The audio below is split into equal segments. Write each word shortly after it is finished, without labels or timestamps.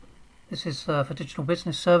This is for digital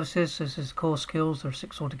business services. This is core skills. There are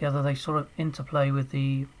 6 altogether. They sort of interplay with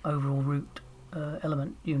the overall root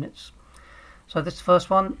element units. So this is the first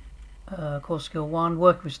one, core skill 1,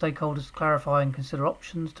 working with stakeholders to clarify and consider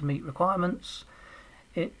options to meet requirements.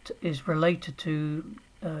 It is related to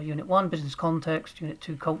Unit 1, business context, Unit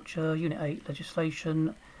 2, culture, Unit 8,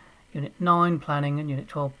 legislation, Unit 9, planning, and Unit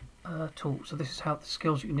 12, tools. So this is how the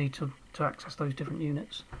skills you need to access those different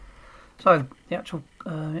units. So the actual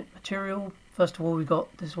material, first of all, we've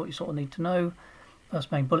got, this is what you sort of need to know.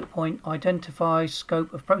 First main bullet point, identify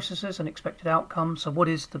scope of processes and expected outcomes. So what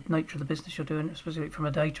is the nature of the business you're doing, specifically from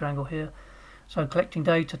a data angle here. So collecting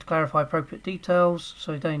data to clarify appropriate details.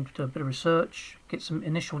 So then do a bit of research, get some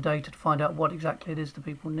initial data to find out what exactly it is that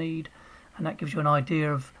people need. And that gives you an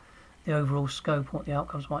idea of the overall scope and what the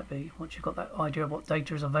outcomes might be. Once you've got that idea of what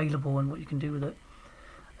data is available and what you can do with it.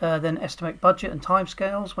 Then estimate budget and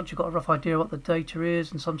timescales. Once you've got a rough idea what the data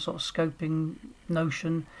is and some sort of scoping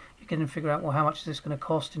notion, you can then figure out, well, how much is this going to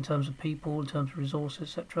cost in terms of people, in terms of resources,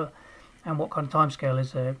 etc., and what kind of timescale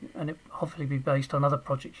is there. And it hopefully be based on other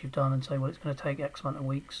projects you've done and say, well, it's going to take X amount of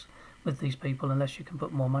weeks with these people unless you can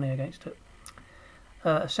put more money against it.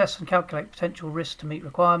 Assess and calculate potential risks to meet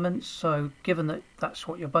requirements. So given that that's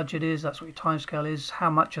what your budget is, that's what your timescale is, how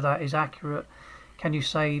much of that is accurate? Can you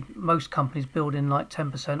say most companies build in like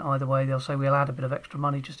 10% either way? They'll say we'll add a bit of extra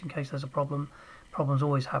money just in case there's a problem. Problems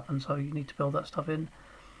always happen, so you need to build that stuff in.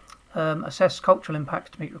 Assess cultural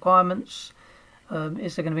impact to meet requirements.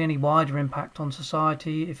 Is there going to be any wider impact on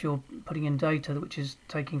society if you're putting in data which is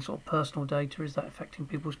taking sort of personal data? Is that affecting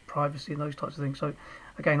people's privacy and those types of things? So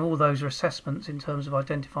again, all those are assessments in terms of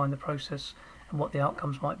identifying the process and what the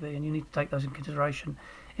outcomes might be, and you need to take those in consideration.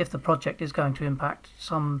 If the project is going to impact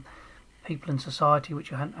some people in society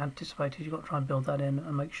which you hadn't anticipated, you've got to try and build that in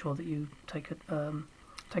and make sure that you take it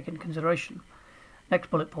into consideration.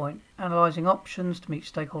 Next bullet point, analysing options to meet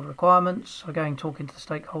stakeholder requirements. So again, talking to the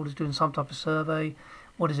stakeholders, doing some type of survey.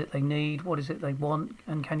 What is it they need? What is it they want?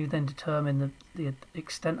 And can you then determine the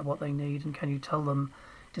extent of what they need? And can you tell them,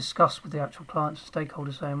 discuss with the actual clients and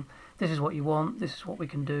stakeholders saying, this is what you want, this is what we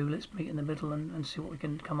can do, let's meet in the middle and see what we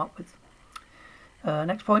can come up with.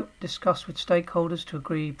 Next point, discuss with stakeholders to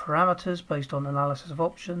agree parameters based on analysis of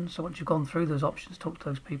options. So once you've gone through those options, talk to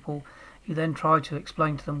those people, you then try to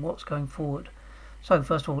explain to them what's going forward. So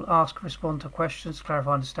first of all, ask and respond to questions to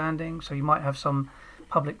clarify understanding. So you might have some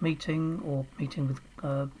public meeting or meeting with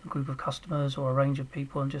a group of customers or a range of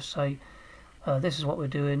people and just say, this is what we're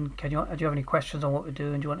doing. Do you have any questions on what we're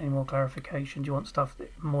doing? Do you want any more clarification? Do you want stuff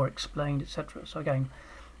more explained, etc.? So again,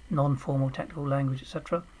 non-formal technical language,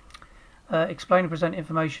 etc. Explain and present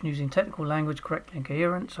information using technical language correctly and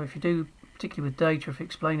coherent. So if you do, particularly with data, if you're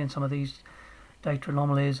explaining some of these data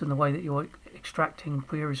anomalies and the way that you're extracting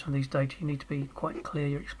queries from these data, you need to be quite clear.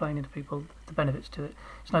 You're explaining to people the benefits to it.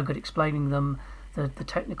 It's no good explaining them the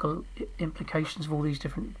technical implications of all these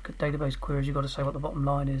different database queries. You've got to say what the bottom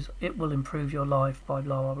line is. It will improve your life by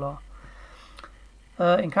blah, blah, blah.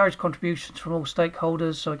 Encourage contributions from all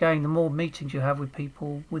stakeholders. So again, the more meetings you have with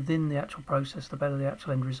people within the actual process, the better the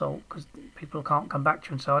actual end result, because people can't come back to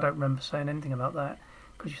you and say, I don't remember saying anything about that,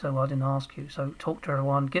 because you say, well, I didn't ask you. So talk to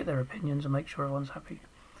everyone, get their opinions and make sure everyone's happy.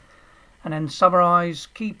 And then summarise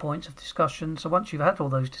key points of discussion. So once you've had all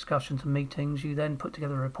those discussions and meetings, you then put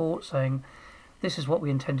together a report saying, this is what we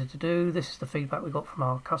intended to do, this is the feedback we got from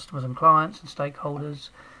our customers and clients and stakeholders,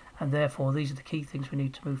 and therefore these are the key things we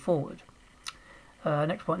need to move forward.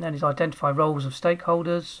 Next point then is identify roles of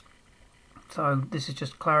stakeholders. So this is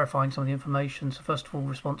just clarifying some of the information. So first of all,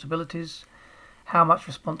 responsibilities. How much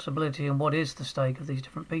responsibility and what is the stake of these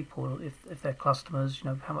different people? If they're customers,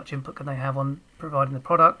 how much input can they have on providing the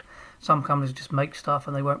product? Some companies just make stuff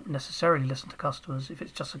and they won't necessarily listen to customers. If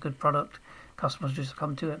it's just a good product, customers just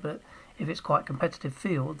come to it. But if it's quite a competitive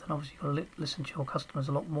field, then obviously you've got to listen to your customers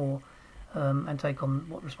a lot more and take on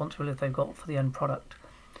what responsibility they've got for the end product.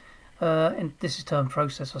 And this is termed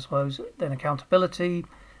process, I suppose. Then accountability.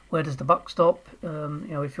 Where does the buck stop?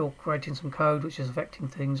 If you're creating some code which is affecting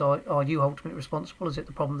things, are you ultimately responsible? Is it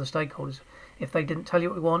the problem of the stakeholders? If they didn't tell you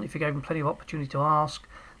what we want, if you gave them plenty of opportunity to ask,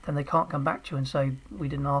 then they can't come back to you and say, we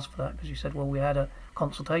didn't ask for that, because you said, well, we had a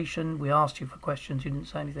consultation, we asked you for questions, you didn't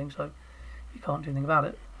say anything, so you can't do anything about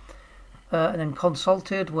it. And then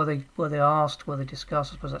consulted, were they asked, were they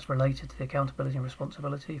discussed? I suppose that's related to the accountability and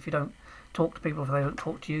responsibility. If you don't talk to people, if they don't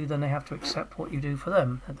talk to you, then they have to accept what you do for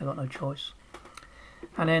them, and they've got no choice.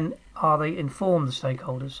 And then, are they informed, the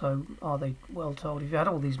stakeholders? So are they well told? If you had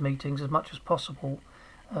all these meetings, as much as possible,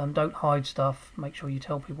 don't hide stuff. Make sure you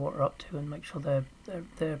tell people what you're up to and make sure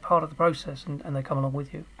they're part of the process and they come along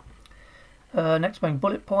with you. Next main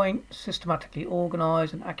bullet point, systematically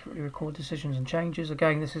organise and accurately record decisions and changes.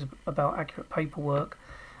 Again, this is about accurate paperwork.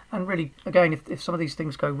 And really, again, if some of these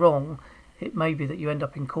things go wrong, it may be that you end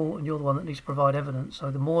up in court and you're the one that needs to provide evidence.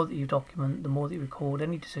 So the more that you document, the more that you record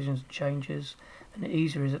any decisions and changes, then the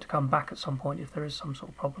easier is it to come back at some point if there is some sort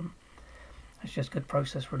of problem. It's just good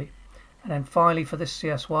process, really. And then finally, for this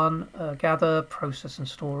CS1, gather, process and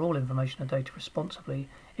store all information and data responsibly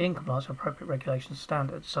in compliance with appropriate regulations and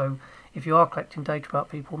standards. So if you are collecting data about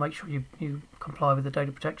people, make sure you comply with the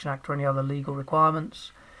Data Protection Act or any other legal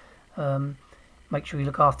requirements. Make sure you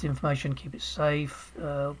look after the information, keep it safe,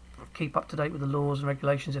 keep up to date with the laws and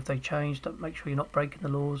regulations if they change. Make sure you're not breaking the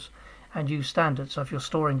laws, and use standards. So if you're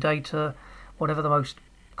storing data, whatever the most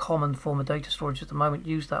common form of data storage at the moment,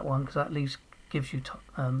 use that one, because that at least gives you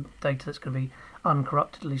data that's going to be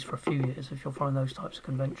uncorrupted at least for a few years if you're following those types of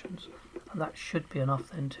conventions. And that should be enough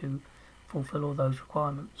then to fulfill all those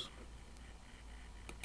requirements.